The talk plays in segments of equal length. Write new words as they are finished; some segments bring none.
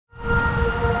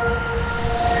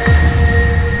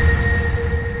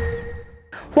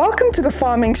Welcome to the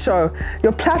Farming Show,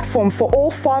 your platform for all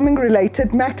farming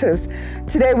related matters.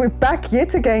 Today we're back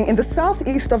yet again in the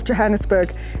southeast of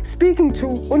Johannesburg, speaking to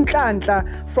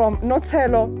Nhlanhla from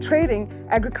Notselo Trading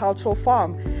Agricultural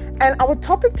Farm. And our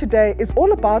topic today is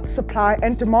all about supply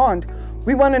and demand.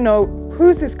 We want to know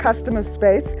who's his customer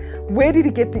space, where did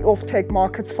he get the offtake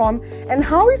markets from, and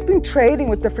how he's been trading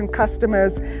with different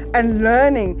customers and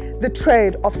learning the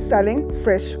trade of selling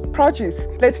fresh produce.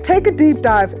 Let's take a deep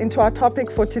dive into our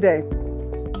topic for today.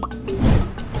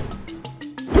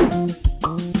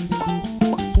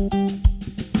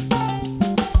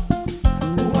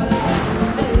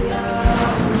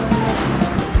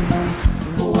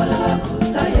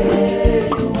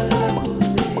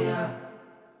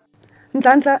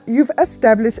 Nhlanhla, you've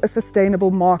established a sustainable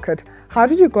market. How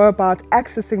did you go about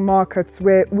accessing markets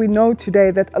where we know today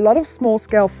that a lot of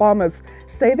small-scale farmers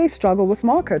say they struggle with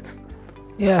markets?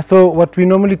 Yeah, so what we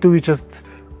normally do,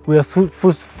 we are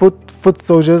foot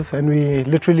soldiers, and we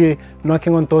literally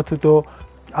knocking on door to door,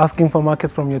 asking for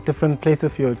markets from your different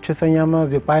places, your Nhlanhla,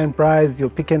 your buy and price, your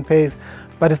pick and pays.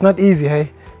 But it's not easy,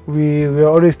 hey? We're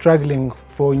always struggling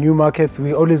for new markets.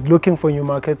 We're always looking for new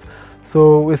markets.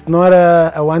 So it's not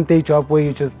a one-day job where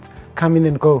you just come in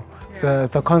and go. Yeah.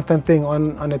 It's a constant thing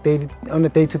on a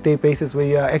day-to-day basis, where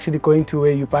you are actually going to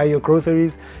where you buy your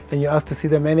groceries and you ask to see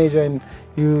the manager, and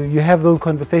you have those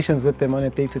conversations with them on a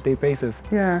day-to-day basis.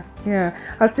 Yeah, yeah.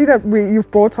 I see that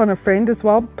you've brought on a friend as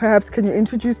well. Perhaps can you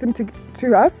introduce him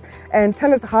to us and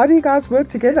tell us, how do you guys work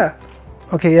together?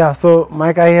 Okay, yeah. So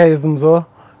my guy here is Mzo.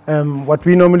 What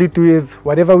we normally do is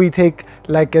whatever we take,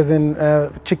 like as in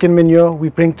chicken manure, we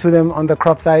bring to them on the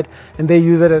crop side, and they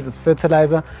use it as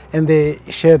fertilizer, and they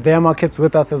share their markets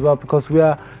with us as well, because we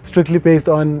are strictly based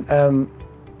on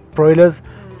broilers.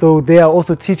 So they are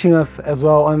also teaching us as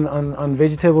well on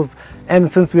vegetables,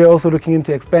 and since we are also looking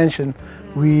into expansion,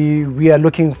 we are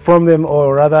looking from them,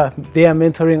 or rather they are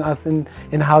mentoring us in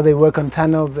how they work on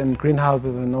tunnels and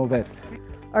greenhouses and all that.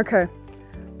 Okay.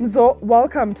 Mzo,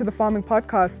 welcome to the Farming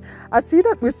Podcast. I see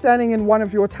that we're standing in one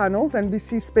of your tunnels and we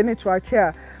see spinach right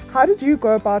here. How did you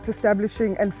go about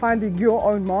establishing and finding your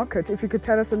own market? If you could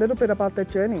tell us a little bit about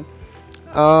that journey.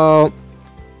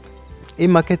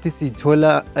 I-market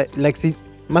sithola like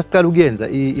masiqala ukuyenza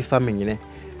i-farming ne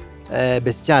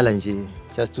besitshala nje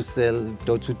just to sell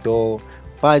door to door,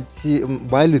 but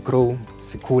while we grow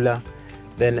sikhula,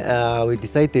 then we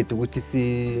decided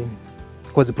ukuthi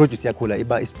because the produce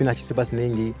yakhula, spinach siba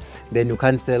siningi, then you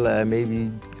can't sell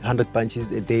maybe 100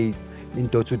 bunches a day in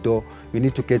door to door. You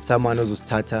need to get someone who's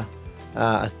starter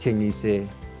asithengise.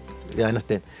 You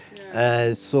understand?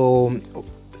 Yeah. So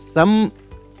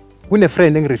when a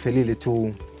friend engireferile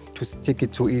to take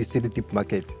it to a city deep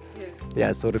market. Yes.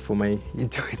 Yeah, sorry for my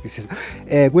interest.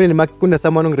 Kuna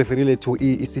someone engireferile to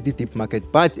a city deep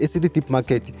market, but a city deep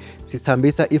market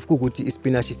sisihambisa if kukuthi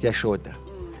spinach siyashoda.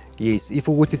 Yes, if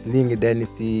we is ning, then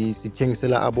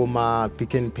sithengisela aboma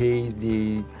pick and pays,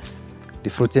 the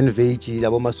fruit and veggie,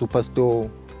 aboma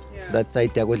superstore, yeah. That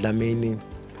side yakodlamini.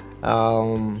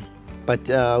 But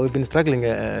we've been struggling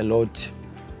a lot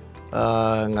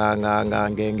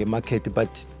market,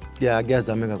 but yeah,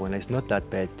 it's not that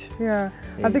bad. Yeah,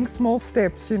 I think small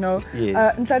steps, you know.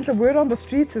 Yes. Nhlanhla, word on the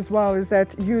streets as well is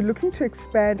that you're looking to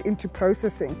expand into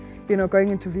processing, you know, going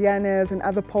into Viennas and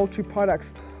other poultry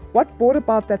products. What brought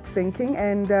about that thinking,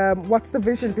 and what's the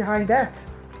vision behind that?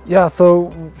 Yeah,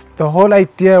 so the whole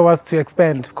idea was to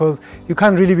expand, because you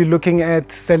can't really be looking at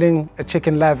selling a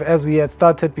chicken live. As we had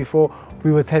started before,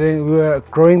 we were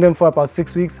growing them for about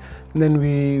 6 weeks, and then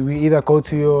we either go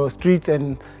to your streets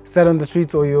and sell on the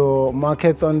streets, or your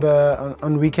markets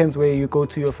on weekends where you go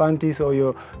to your fantis or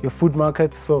your food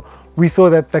markets. So we saw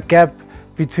that the gap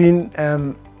between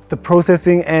the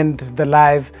processing and the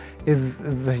live is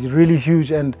really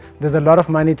huge, and there's a lot of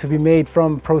money to be made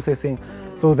from processing.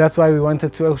 So that's why we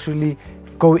wanted to actually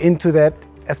go into that,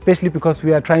 especially because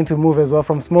we are trying to move as well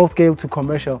from small scale to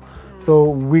commercial. So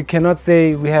we cannot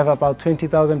say we have about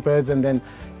 20,000 birds and then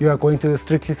you are going to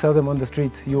strictly sell them on the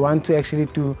streets. You want to actually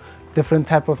do different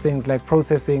type of things, like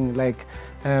processing, like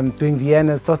doing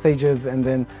Vienna's, sausages, and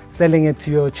then selling it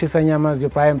to your Nhlanhla, your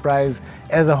buy and price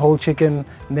as a whole chicken,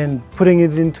 and then putting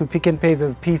it into pick and pays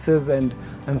as pieces and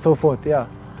so forth. Yeah.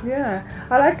 Yeah,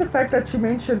 I like the fact that you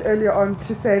mentioned earlier on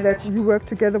to say that you work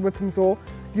together with Mzo.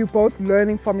 You're both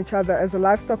learning from each other as a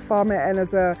livestock farmer and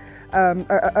as a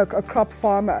crop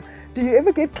farmer. Do you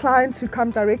ever get clients who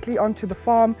come directly onto the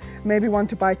farm, maybe want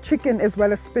to buy chicken as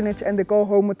well as spinach, and they go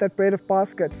home with that bread of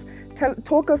baskets?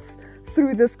 Talk us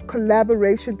through this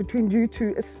collaboration between you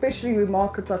two, especially when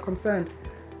markets are concerned.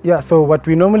 Yeah, so what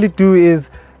we normally do is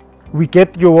we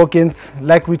get your walk-ins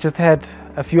like we just had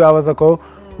a few hours ago.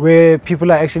 where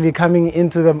people are actually coming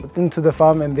into the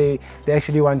farm, and they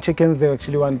actually want chickens, they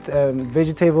actually want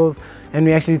vegetables, and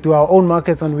we actually do our own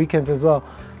markets on weekends as well.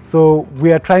 So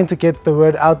we are trying to get the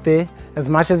word out there as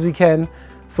much as we can,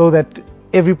 so that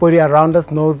everybody around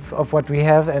us knows of what we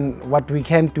have and what we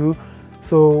can do.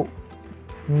 So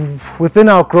within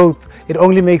our growth, it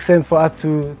only makes sense for us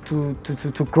to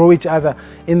grow each other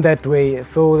in that way,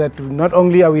 so that not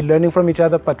only are we learning from each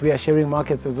other, but we are sharing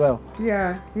markets as well.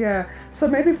 Yeah. So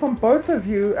maybe from both of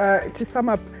you, to sum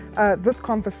up this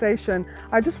conversation,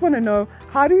 I just want to know,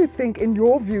 how do you think, in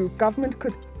your view, government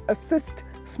could assist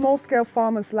small-scale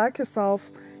farmers like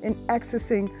yourself in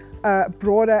accessing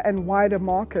broader and wider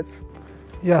markets?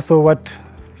 Yeah, so what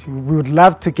we would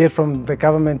love to get from the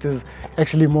government is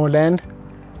actually more land,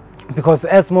 because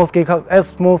as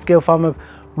small-scale farmers,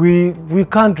 we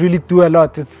can't really do a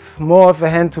lot. It's more of a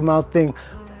hand-to-mouth thing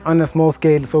on a small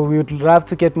scale. So we would love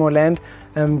to get more land,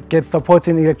 get support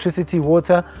in electricity,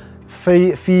 water,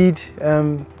 feed,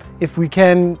 if we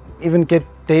can even get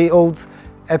day-olds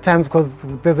at times, because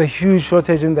there's a huge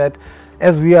shortage in that.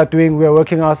 As we are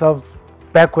working ourselves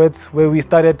backwards, where we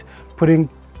started putting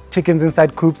chickens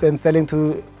inside coops and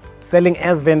selling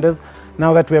as vendors.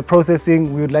 Now that we are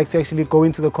processing, we would like to actually go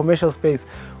into the commercial space,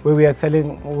 where we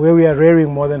are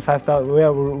rearing more than 5,000,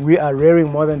 where we are rearing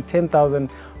more than 10,000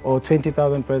 or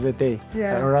 20,000 birds a day,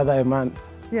 or rather a month.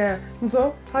 Yeah.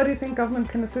 So how do you think government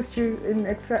can assist you in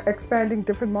expanding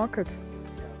different markets?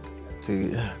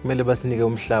 Kumele basinike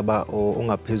umhlaba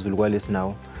ongaphezulu kwalesi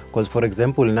now, because for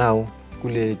example now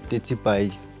kule 30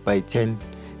 by 10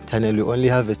 tunnel we only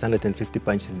harvest 150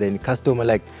 bunches. Then customer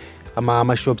like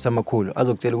ama shops amakhulu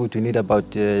azokutshela ukuthi we need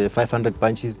about 500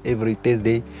 bunches every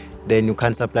Thursday, then you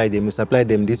can't supply them. You supply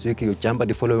them this week, you jump at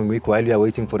the following week while you are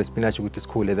waiting for the spinach which is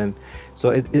cool. And then so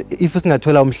if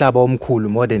singathola umhlaba omkhulu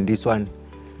more than this one,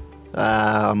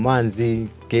 manzi,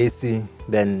 gesi,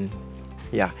 then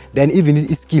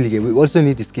even skill, we also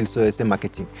need the skill, so it's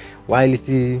marketing. While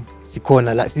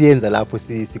siyenza lapho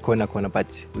sikhona khona,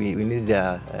 but we need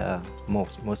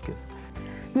more skills.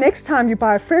 Next time you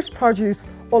buy fresh produce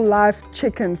or live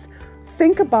chickens,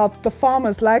 think about the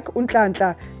farmers like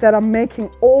Nhlanhla that are making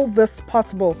all this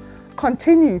possible.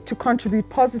 Continue to contribute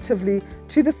positively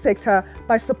to the sector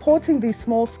by supporting these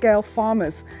small-scale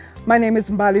farmers. My name is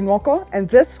Mbali Nwoko, and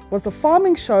this was the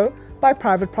Farming Show by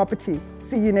Private Property.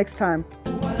 See you next time.